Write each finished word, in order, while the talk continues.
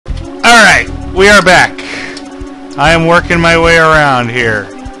we are back. I am working my way around here.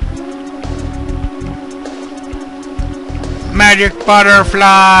 Magic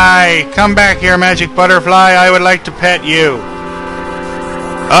butterfly! Come back here, magic butterfly. I would like to pet you.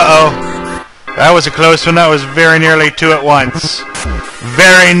 Uh-oh. That was a close one. That was very nearly two at once.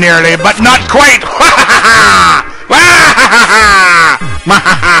 Very nearly, but not quite!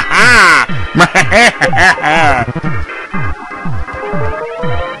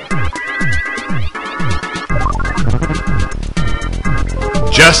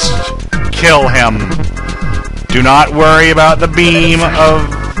 Just kill him. Do not worry about the beam of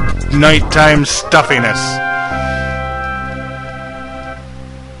nighttime stuffiness.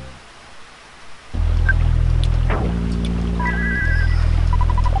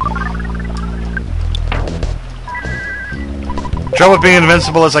 Trouble with being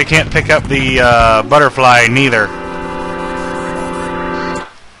invincible is I can't pick up the butterfly neither.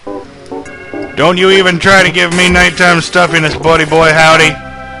 Don't you even try to give me nighttime stuffiness, buddy boy, howdy.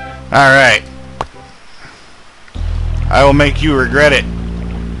 Alright. I will make you regret it.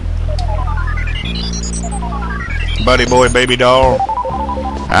 Buddy boy, baby doll.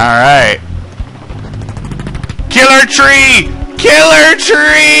 Alright. Killer tree! Killer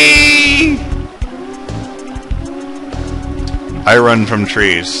tree! I run from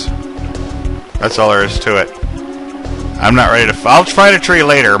trees. That's all there is to it. I'm not ready to... I'll fight a tree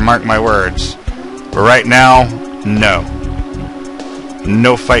later, mark my words. But right now, no.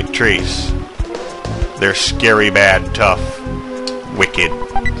 No fight trees. They're scary, bad, tough, wicked.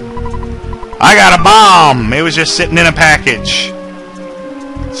 I got a bomb! It was just sitting in a package.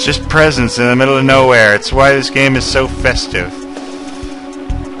 It's just presents in the middle of nowhere. It's why this game is so festive.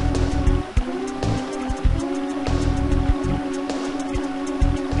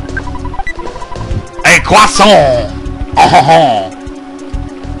 A croissant! Oh,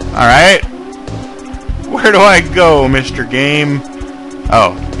 alright. Where do I go, Mr. Game?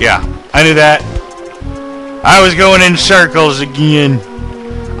 Oh, yeah. I knew that. I was going in circles again.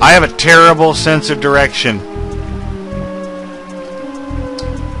 I have a terrible sense of direction.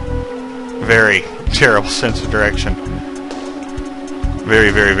 Very terrible sense of direction.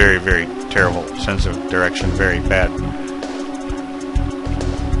 Very, very, very, very terrible sense of direction. Very bad.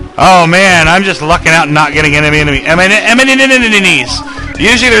 Oh man, I'm just lucking out and not getting enemies.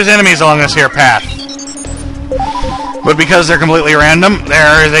 Usually there's enemies along this here path. But because they're completely random,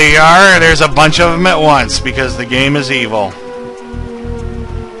 there they are. There's a bunch of them at once because the game is evil.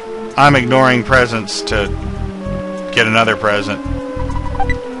 I'm ignoring presents to get another present.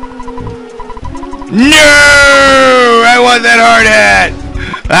 No! I want that hard hat!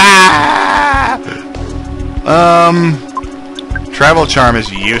 Ah! Travel charm is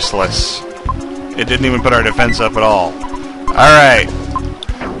useless. It didn't even put our defense up at all. Alright.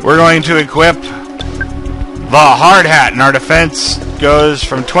 We're going to equip the hard hat, and our defense goes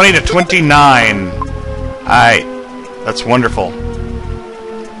from 20 to 29. Alright. That's wonderful.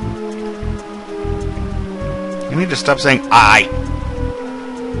 You need to stop saying I.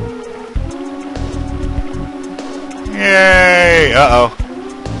 Yay! Uh-oh.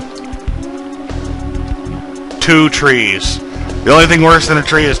 2 trees. The only thing worse than a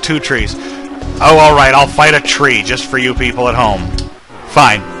tree is 2 trees. Oh, alright, I'll fight a tree just for you people at home.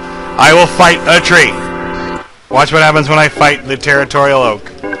 Fine. I will fight a tree. Watch what happens when I fight the territorial oak.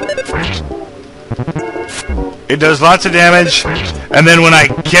 It does lots of damage, and then when I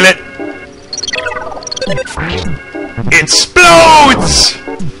kill it, it explodes!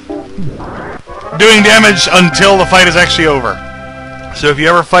 Doing damage until the fight is actually over. So if you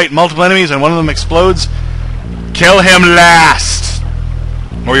ever fight multiple enemies and one of them explodes, kill him last!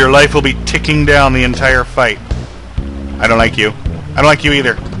 Or your life will be ticking down the entire fight. I don't like you. I don't like you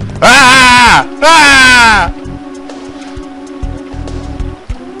either. Ah! Ah!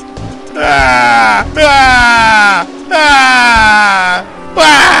 Ah! Ah! Ah!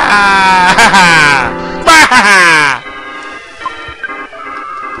 Ah!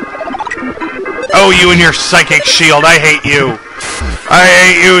 Oh, you and your psychic shield. I hate you. I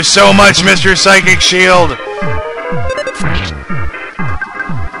hate you so much, Mr. Psychic Shield.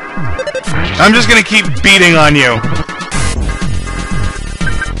 I'm just gonna keep beating on you.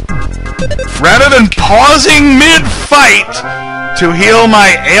 Rather than pausing mid-fight to heal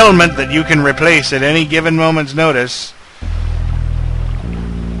my ailment that you can replace at any given moment's notice.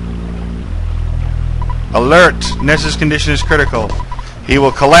 Alert! Ness's condition is critical. He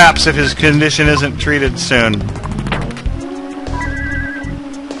will collapse if his condition isn't treated soon.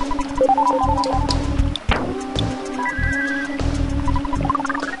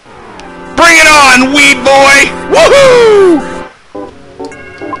 Bring it on, weed boy! Woohoo!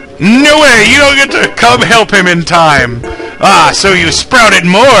 No way! You don't get to come help him in time! Ah, so you sprouted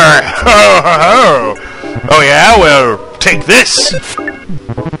more! Ho, ho, ho. Oh yeah? Well, take this!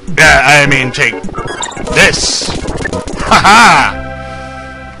 I mean, take this! Ha ha!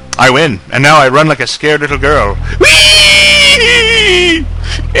 I win, and now I run like a scared little girl. Whee!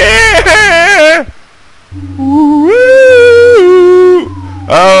 Yeah! Woo!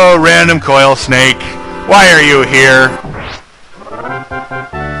 Oh, random coil snake. Why are you here?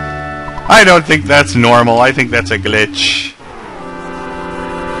 I don't think that's normal. I think that's a glitch.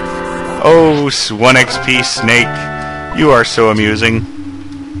 Oh, 1 XP snake. You are so amusing.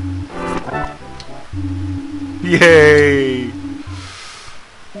 Yay!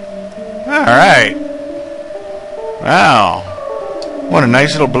 Alright. Wow. What a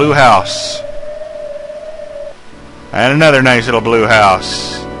nice little blue house. And another nice little blue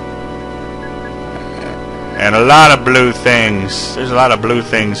house. And a lot of blue things. There's a lot of blue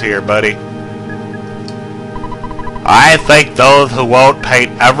things here, buddy. I think those who won't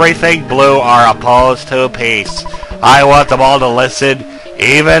paint everything blue are opposed to peace. I want them all to listen,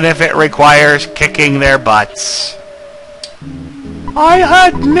 even if it requires kicking their butts. I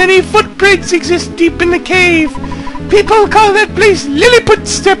heard many footprints exist deep in the cave. People call that place Lilliput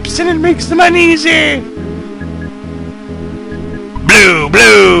Steps, and it makes them uneasy. Blue,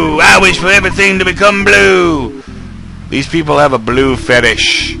 blue! I wish for everything to become blue! These people have a blue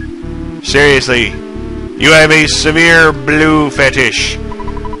fetish. Seriously, you have a severe blue fetish.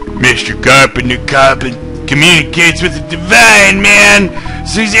 Mr. Carpenter communicates with the divine, man,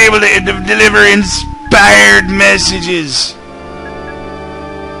 so he's able to deliver inspired messages.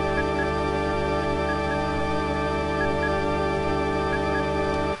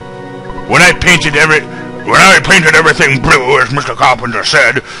 When I painted everything blue, as Mr. Carpenter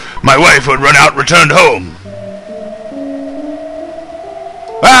said, my wife would run out and return home.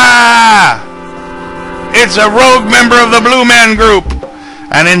 Ah! It's a rogue member of the Blue Man Group.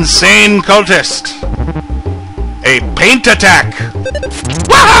 An insane cultist. A paint attack.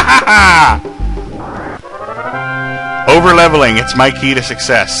 Wahahaha! Over-leveling, it's my key to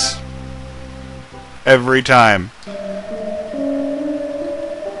success. Every time.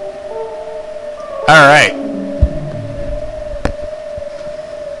 Alright.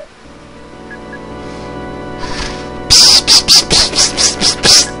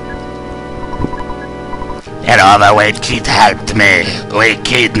 And all the way Keith helped me. We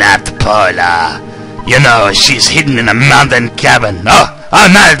kidnapped Paula. You know, she's hidden in a mountain cabin. Oh,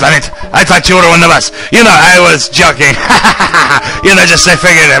 no, damn it. I thought you were one of us. You know, I was joking. You know, just I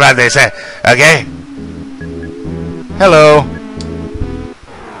figured about this. Okay? Hello.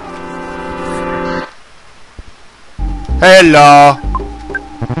 Hello.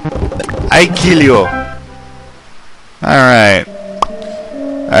 I kill you. Alright.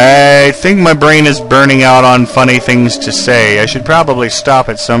 I think my brain is burning out on funny things to say. I should probably stop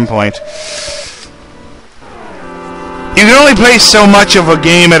at some point. You can only play so much of a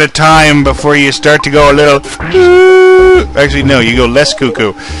game at a time before you start to go a little... Actually, no, you go less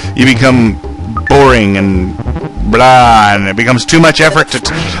cuckoo. You become boring and blah, and it becomes too much effort to...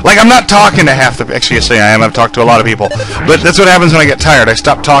 like, I'm not talking to half the... Actually, yes, I am. I've talked to a lot of people. But that's what happens when I get tired. I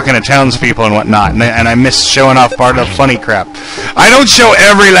stop talking to townspeople and whatnot, and I miss showing off part of the funny crap. I don't show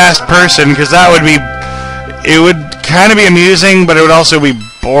every last person, because that would be... it would kind of be amusing, but it would also be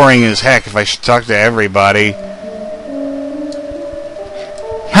boring as heck if I should talk to everybody.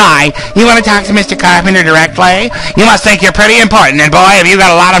 Hi, you want to talk to Mr. Carpenter directly? You must think you're pretty important, and boy, have you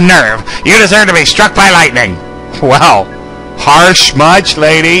got a lot of nerve. You deserve to be struck by lightning. Wow. Harsh much,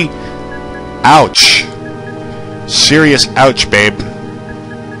 lady? Ouch. Serious ouch, babe.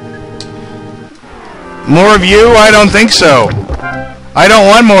 More of you? I don't think so. I don't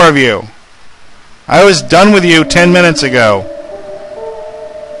want more of you. I was done with you 10 minutes ago.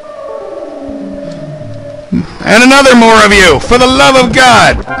 And another more of you! For the love of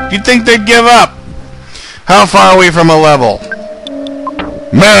God! You'd think they'd give up. How far are we from a level?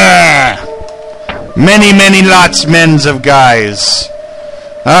 Meh! Many, many lots men's of guys.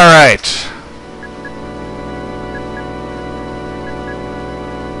 Alright.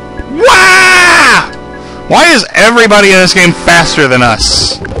 Wah! Why is everybody in this game faster than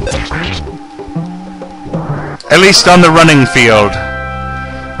us? At least on the running field.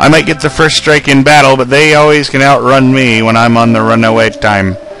 I might get the first strike in battle, but they always can outrun me when I'm on the runaway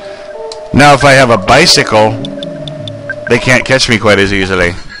time. Now if I have a bicycle, they can't catch me quite as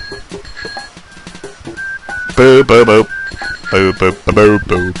easily. Boo boo boo. Boo boo boo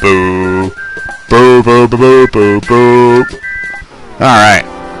boo boo. Boo boo boo boo boo. Alright.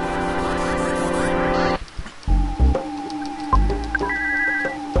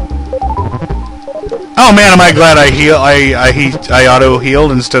 Oh man, am I glad I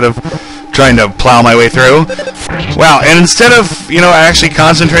auto-healed instead of trying to plow my way through. Wow, and instead of, actually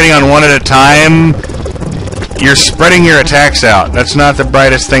concentrating on one at a time, you're spreading your attacks out. That's not the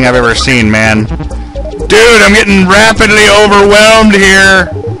brightest thing I've ever seen, man. Dude, I'm getting rapidly overwhelmed here.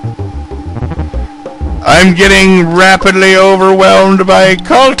 I'm getting rapidly overwhelmed by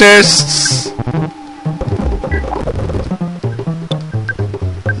cultists.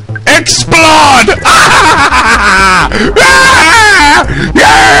 Explode! Ah! Ah!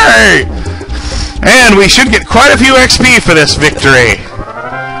 Yay! And we should get quite a few XP for this victory.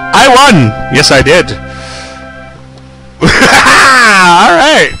 I won! Yes, I did.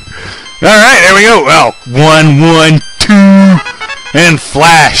 Alright. Alright, there we go. Well, 1, 1, 2. And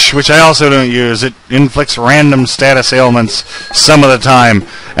Flash, which I also don't use. It inflicts random status ailments some of the time.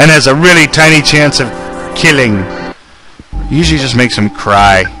 And has a really tiny chance of killing. Usually just makes him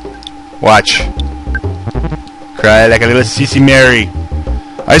cry. Watch. Cry like a little Sissy Mary.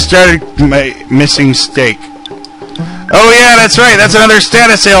 I started my missing steak. Oh yeah, that's right. That's another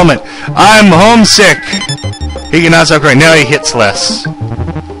status ailment. I'm homesick. He cannot stop crying. Now he hits less.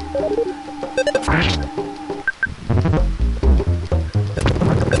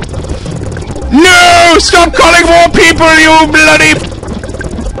 No! Stop calling more people, you bloody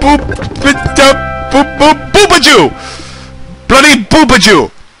boopajoo! Bloody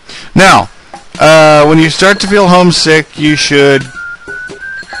boopajoo! Now, when you start to feel homesick, you should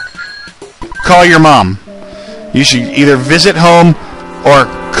call your mom. You should either visit home or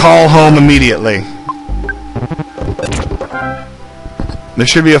call home immediately. There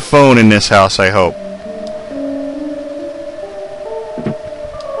should be a phone in this house, I hope.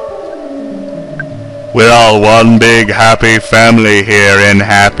 We're all one big happy family here in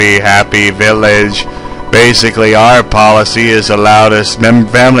Happy Village. Basically, our policy is allowed us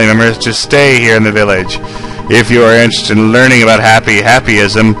family members to stay here in the village. If you are interested in learning about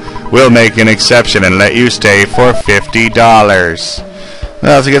happyism, we'll make an exception and let you stay for $50.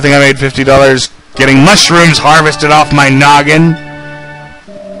 Well, it's a good thing I made $50 getting mushrooms harvested off my noggin.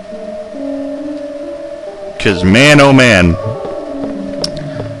 'Cause man, oh man.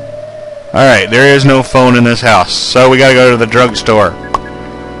 Alright, there is no phone in this house, so we gotta go to the drugstore.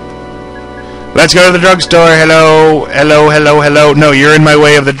 Let's go to the drugstore. Hello, hello, hello, hello. No, you're in my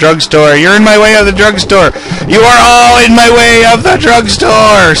way of the drugstore. You're in my way of the drugstore. You are all in my way of the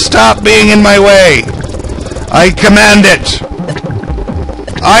drugstore. Stop being in my way. I command it.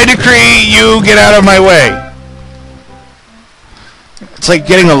 I decree you get out of my way. It's like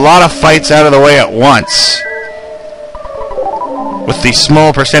getting a lot of fights out of the way at once, with the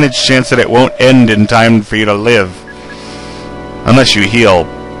small percentage chance that it won't end in time for you to live. Unless you heal.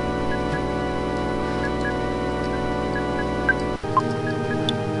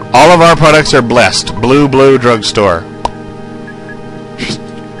 All of our products are blessed. Blue drugstore.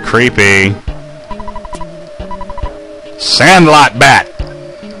 Creepy. Sandlot bat.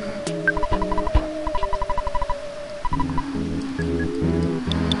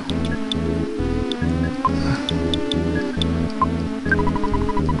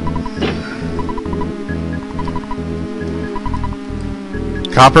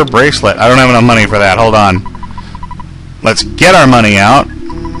 Copper bracelet. I don't have enough money for that. Hold on. Let's get our money out.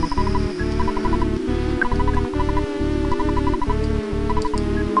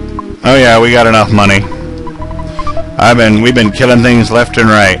 Oh yeah, we got enough money. We've been killing things left and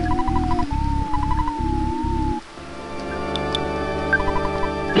right.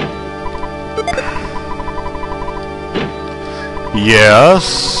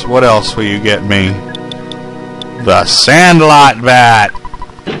 Yes. What else will you get me? The Sandlot bat.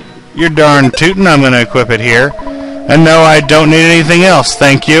 You're darn tootin', I'm gonna equip it here. And no, I don't need anything else,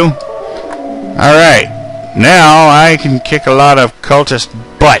 thank you. Alright. Now I can kick a lot of cultist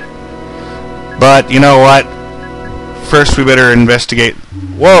butt. But, you know what? First we better investigate.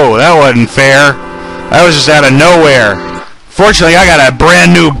 Whoa, that wasn't fair. That was just out of nowhere. Fortunately, I got a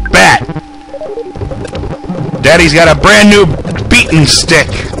brand new bat. Daddy's got a brand new beating stick.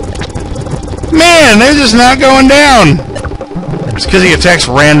 Man, they're just not going down. It's because he attacks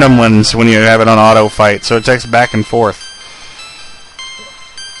random ones when you have it on auto fight, so it attacks back and forth.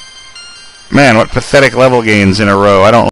 Man, what pathetic level gains in a row. I don't